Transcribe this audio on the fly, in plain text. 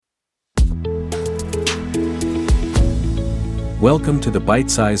Welcome to the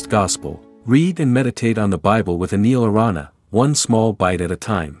Bite-Sized Gospel. Read and meditate on the Bible with Anil Arana, one small bite at a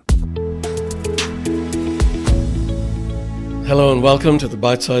time. Hello and welcome to the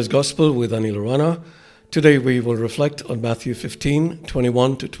Bite-Sized Gospel with Anil Arana. Today we will reflect on Matthew 15,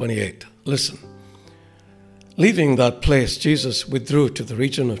 21 to 28. Listen. Leaving that place, Jesus withdrew to the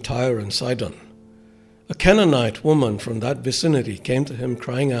region of Tyre and Sidon. A Canaanite woman from that vicinity came to him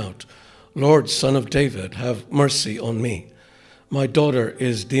crying out, "Lord, Son of David, have mercy on me. My daughter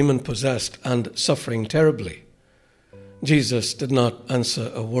is demon-possessed and suffering terribly." Jesus did not answer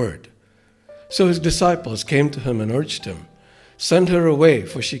a word. So his disciples came to him and urged him, "Send her away,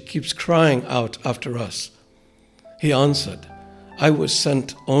 for she keeps crying out after us." He answered, "I was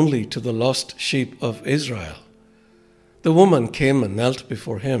sent only to the lost sheep of Israel." The woman came and knelt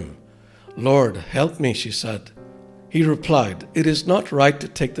before him. "Lord, help me," she said. He replied, "It is not right to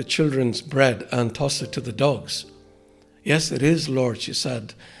take the children's bread and toss it to the dogs." "Yes, it is, Lord," she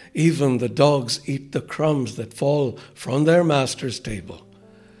said. "Even the dogs eat the crumbs that fall from their master's table."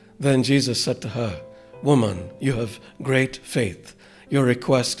 Then Jesus said to her, "Woman, you have great faith. Your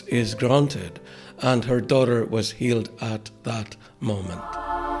request is granted." And her daughter was healed at that moment.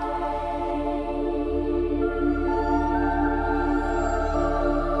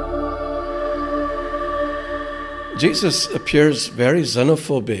 Jesus appears very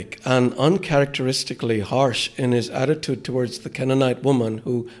xenophobic and uncharacteristically harsh in his attitude towards the Canaanite woman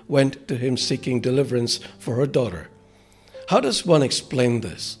who went to him seeking deliverance for her daughter. How does one explain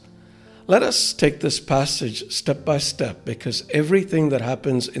this? Let us take this passage step by step, because everything that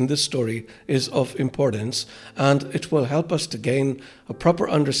happens in this story is of importance and it will help us to gain a proper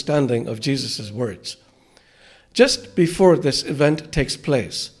understanding of Jesus' words. Just before this event takes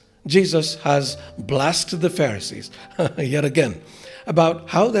place, Jesus has blasted the Pharisees, yet again, about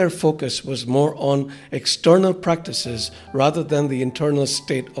how their focus was more on external practices rather than the internal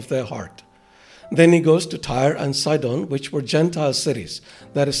state of their heart. Then he goes to Tyre and Sidon, which were Gentile cities,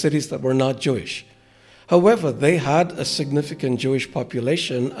 that is, cities that were not Jewish. However, they had a significant Jewish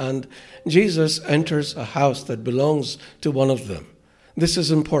population, and Jesus enters a house that belongs to one of them. This is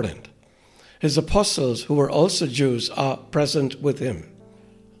important. His apostles, who were also Jews, are present with him.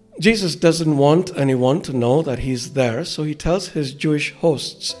 Jesus doesn't want anyone to know that he's there, so he tells his Jewish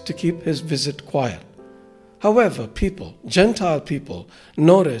hosts to keep his visit quiet. However, Gentile people,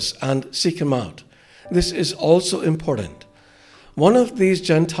 notice and seek him out. This is also important. One of these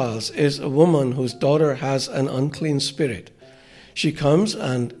Gentiles is a woman whose daughter has an unclean spirit. She comes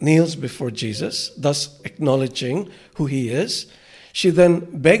and kneels before Jesus, thus acknowledging who he is. She then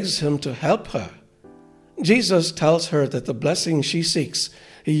begs him to help her. Jesus tells her that the blessing she seeks,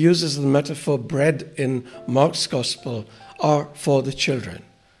 he uses the metaphor bread in Mark's Gospel, are for the children.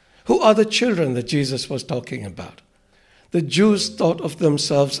 Who are the children that Jesus was talking about? The Jews thought of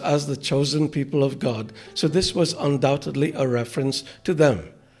themselves as the chosen people of God, so this was undoubtedly a reference to them.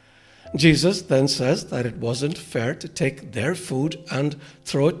 Jesus then says that it wasn't fair to take their food and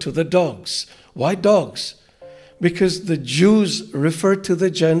throw it to the dogs. Why dogs? Because the Jews referred to the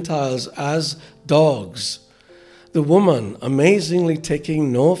Gentiles as dogs. The woman, amazingly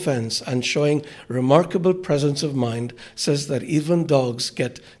taking no offense and showing remarkable presence of mind, says that even dogs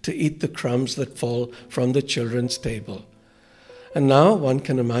get to eat the crumbs that fall from the children's table. And now one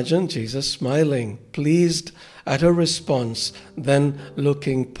can imagine Jesus smiling, pleased at her response, then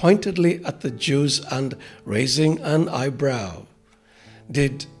looking pointedly at the Jews and raising an eyebrow.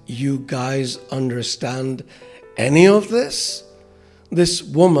 Did you guys understand any of this? This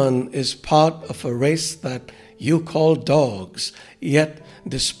woman is part of a race that you call dogs, yet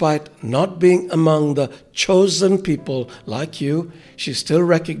despite not being among the chosen people like you, she still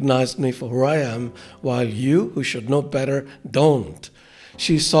recognized me for who I am, while you, who should know better, don't.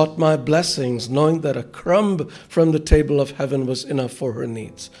 She sought my blessings, knowing that a crumb from the table of heaven was enough for her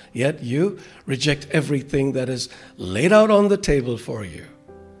needs. Yet you reject everything that is laid out on the table for you.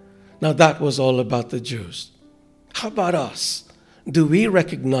 Now that was all about the Jews. How about us? Do we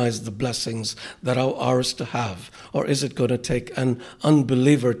recognize the blessings that are ours to have, or is it going to take an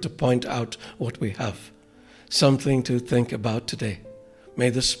unbeliever to point out what we have? Something to think about today.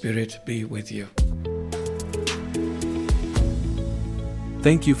 May the Spirit be with you.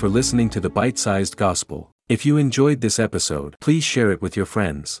 Thank you for listening to the Bite-Sized Gospel. If you enjoyed this episode, please share it with your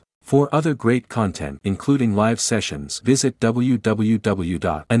friends. For other great content, including live sessions, visit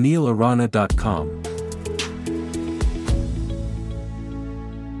www.anilarana.com.